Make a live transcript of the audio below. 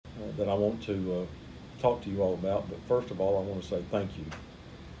that I want to talk to you all about. But first of all, I want to say thank you.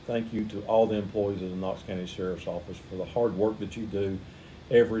 Thank you to all the employees of the Knox County Sheriff's Office for the hard work that you do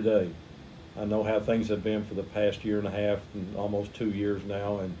every day. I know how things have been for the past year and a half and almost 2 years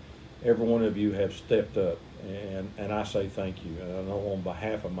now, and every one of you have stepped up, and I say thank you. And I know on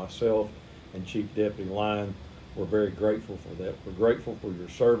behalf of myself and Chief Deputy Lyon, we're very grateful for that. We're grateful for your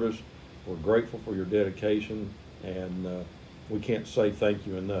service. We're grateful for your dedication, and we can't say thank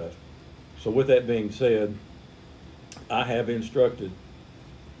you enough. So with that being said, I have instructed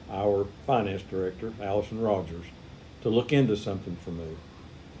our finance director, Allison Rogers, to look into something for me.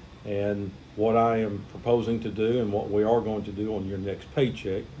 And what I am proposing to do and what we are going to do on your next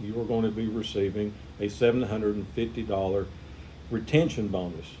paycheck, you are going to be receiving a $750 retention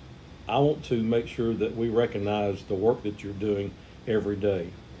bonus. I want to make sure that we recognize the work that you're doing every day.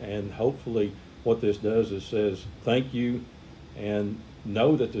 And hopefully what this does is says thank you, and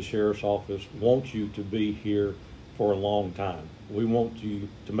know that the Sheriff's Office wants you to be here for a long time. We want you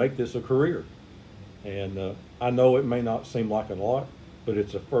to make this a career. And I know it may not seem like a lot, but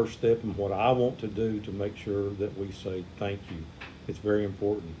it's a first step in what I want to do to make sure that we say thank you. It's very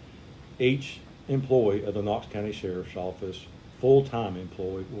important. Each employee of the Knox County Sheriff's Office, full-time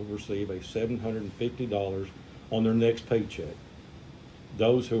employee, will receive a $750 on their next paycheck.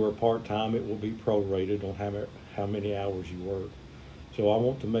 Those who are part-time, it will be prorated on how many hours you work. So I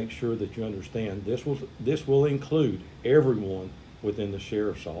want to make sure that you understand this will include everyone within the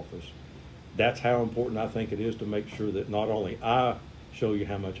Sheriff's Office. That's how important I think it is to make sure that not only I show you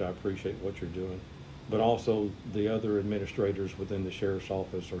how much I appreciate what you're doing, but also the other administrators within the Sheriff's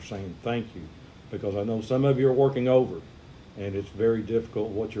Office are saying thank you, because I know some of you are working over, and it's very difficult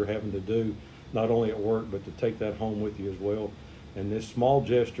what you're having to do, not only at work, but to take that home with you as well. And this small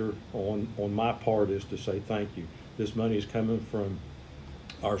gesture on my part is to say thank you. This money is coming from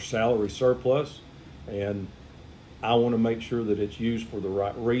our salary surplus, and I want to make sure that it's used for the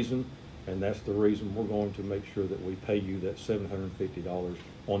right reason, and that's the reason we're going to make sure that we pay you that $750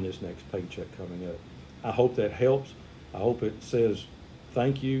 on this next paycheck coming up. I hope that helps. I hope it says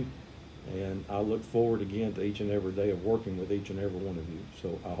thank you, and I look forward again to each and every day of working with each and every one of you.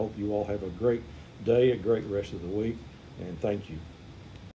 So I hope you all have a great day, a great rest of the week, and thank you.